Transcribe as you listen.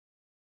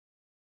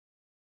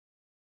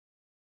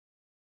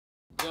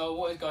Yo,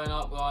 what is going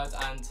up, guys?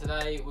 And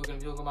today we're going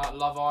to be talking about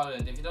Love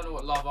Island. If you don't know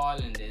what Love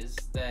Island is,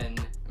 then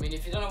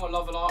if you don't know what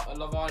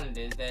Love Island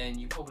is, then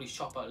you probably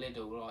shop at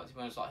Lidl. Like, to be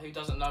honest, like, who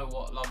doesn't know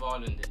what Love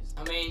Island is?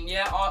 I mean,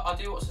 yeah, I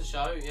do watch the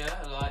show. Yeah,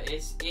 like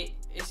it's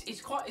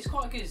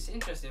quite good. It's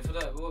interesting for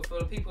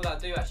the people that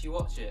do actually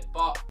watch it.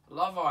 But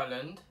Love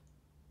Island,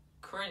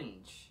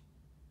 cringe.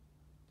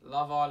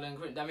 Love Island,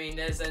 cringe. I mean,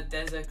 there's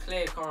a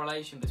clear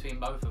correlation between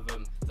both of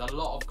them. There's a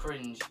lot of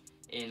cringe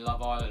in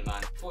Love Island,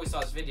 man. Before we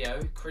start this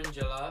video, cringe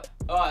alert.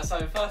 Alright, so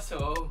first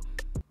of all,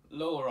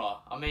 Laura.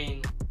 I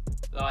mean,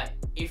 like,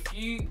 if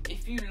you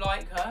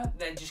like her,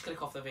 then just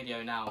click off the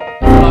video now.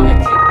 Click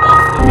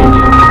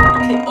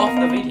off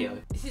the video.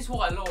 This is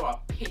why Laura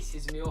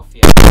pisses me off,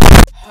 yeah.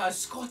 Her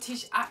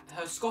Scottish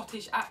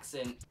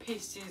accent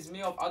pisses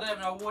me off. I don't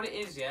even know what it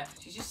is, yeah.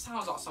 She just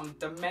sounds like some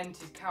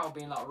demented cow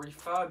being like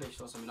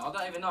refurbished or something. I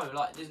don't even know.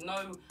 Like, there's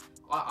no.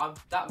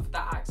 That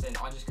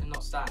accent I just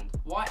cannot stand.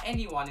 Why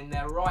anyone in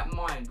their right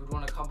mind would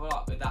want to couple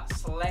up with that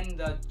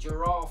slender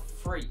giraffe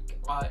freak?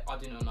 I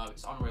do not know.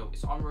 It's unreal.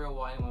 It's unreal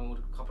why anyone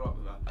would couple up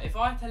with her. If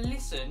I had to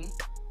listen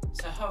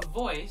to her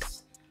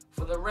voice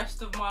for the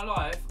rest of my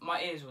life, my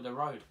ears would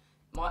erode.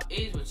 My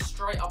ears would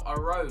straight up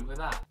erode with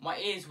that. My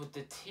ears would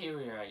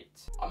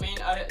deteriorate. I mean,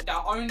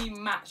 the only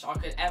match I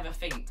could ever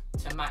think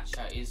to match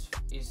her is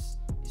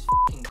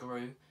fucking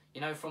Gru.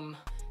 You know, from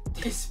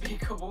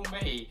Despicable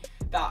Me.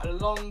 That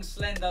long,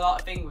 slender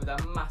like thing with a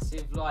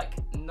massive like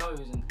nose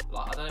and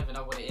like I don't even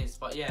know what it is,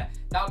 but yeah,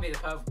 that would be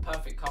the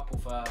perfect couple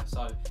for her.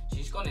 So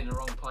she's gone in the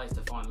wrong place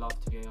to find love,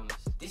 to be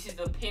honest. This is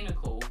the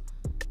pinnacle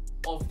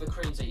of the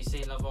cringe that you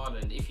see in Love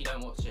Island if you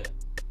don't watch it.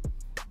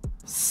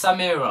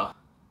 Samira.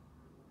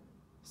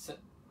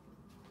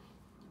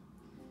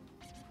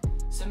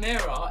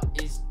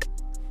 Samira is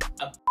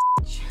a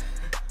bitch.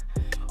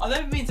 I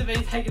don't mean to be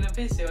taking a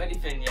piss or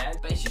anything, yeah,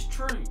 but it's just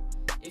true.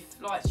 If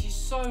like she's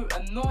so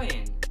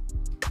annoying.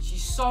 She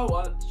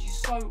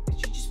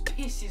just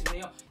pisses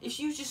me off. If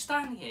you just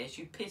stand here,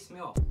 she'd piss me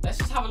off. Let's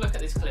just have a look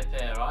at this clip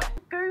here, right?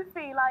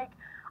 Goofy, like,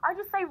 I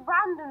just say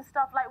random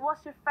stuff like,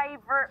 what's your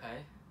favourite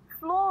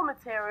floor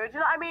material? Do you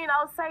know what I mean?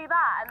 I'll say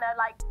that, and they're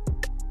like...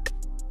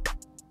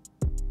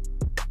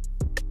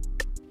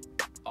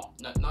 Oh,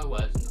 no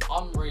words.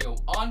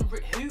 Unreal.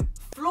 Who?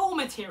 Floor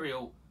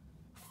material.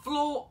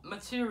 Floor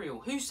material.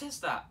 Who says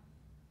that?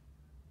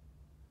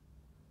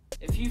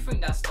 If you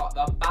think that's like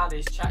the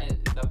baddest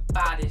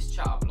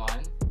chat up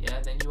line, yeah,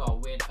 then you are a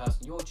weird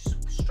person. You're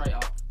just straight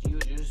up, you're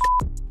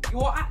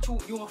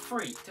a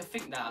freak to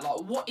think that.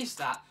 Like, what is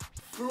that?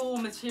 Floor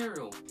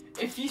material.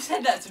 If you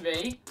said that to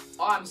me,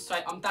 I'm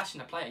dashing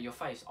a plate at your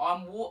face.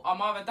 I'm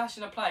either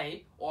dashing a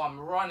plate or I'm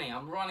running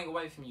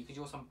away from you because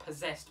you're some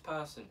possessed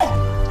person.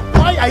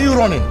 Why are you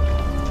running?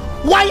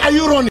 Why are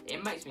you running?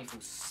 It makes me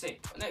feel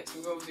sick. Next,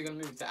 we're obviously gonna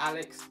move to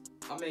Alex.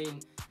 I mean,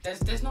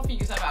 there's nothing you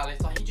can say about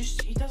Alex. Like,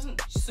 he doesn't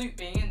suit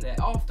being in there.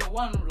 After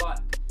one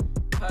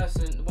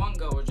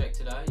girl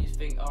rejected her, you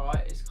think, all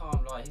right, it's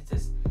calm. Like,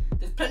 there's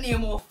plenty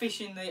of more fish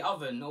in the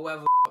oven, or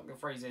whatever the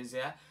phrase is,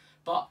 yeah.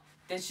 But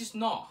there's just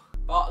not.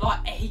 But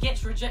like, he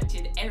gets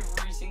rejected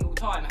every single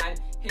time, and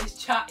his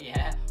chat,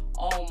 yeah.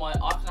 Oh my,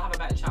 I can have a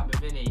better chat with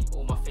Vinny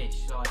or my fish.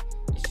 Like,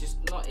 it's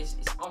just not. It's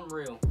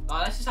unreal.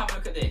 Like, let's just have a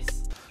look at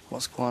this.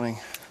 What's squatting?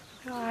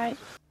 Alright.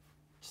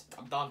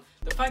 I'm done.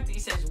 The fact that he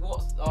says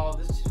what's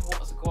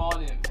a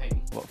guardian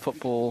thing. What,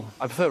 football?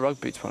 I prefer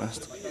rugby, to be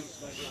honest.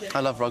 I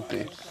love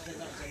rugby.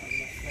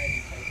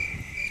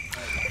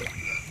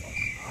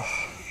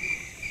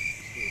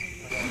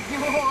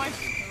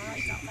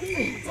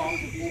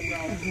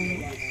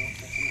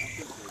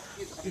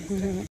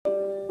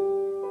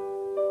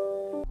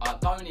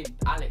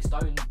 Alex,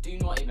 do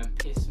not even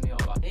piss me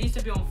off. Like, he needs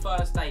to be on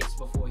first dates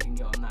before he can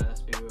get on that.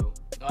 Let's be real.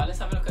 Alright, let's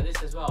have a look at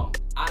this as well.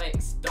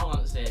 Alex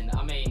dancing.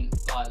 I mean,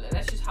 like,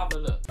 let's just have a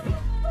look.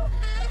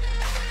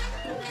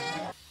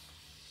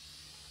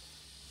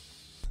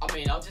 I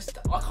mean,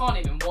 I can't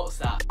even watch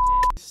that.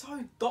 It's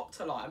so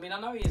doctor-like. I mean, I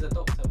know he is a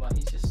doctor, but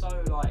he's just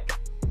so like,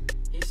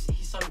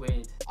 he's so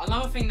weird.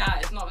 Another thing that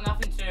it's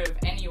nothing to do with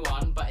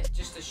anyone, but it's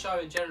just a show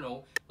in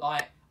general.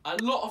 Like, a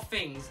lot of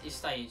things is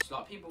staged.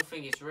 Like, people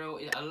think it's real.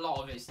 A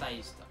lot of it's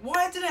staged.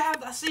 Why do they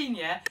have that scene,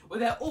 yeah, where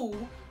they're all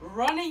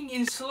running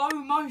in slow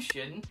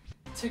motion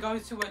to go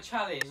to a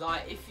challenge?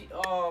 Like,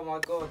 oh my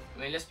god. I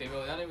mean, let's be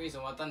real. The only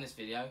reason why I've done this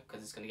video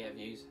because it's gonna get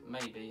views.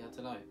 Maybe, I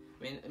don't know.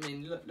 I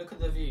mean, look at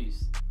the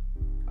views.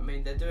 I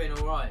mean, they're doing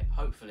all right.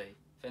 Hopefully.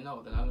 If they're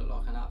not, then I look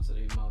like an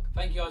absolute mug.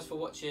 Thank you guys for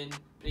watching.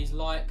 Please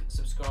like,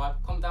 subscribe,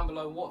 comment down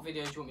below what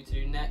videos you want me to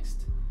do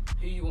next.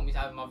 Who you want me to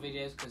have in my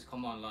videos, because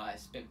come on, like,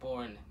 it's a bit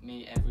boring,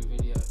 me every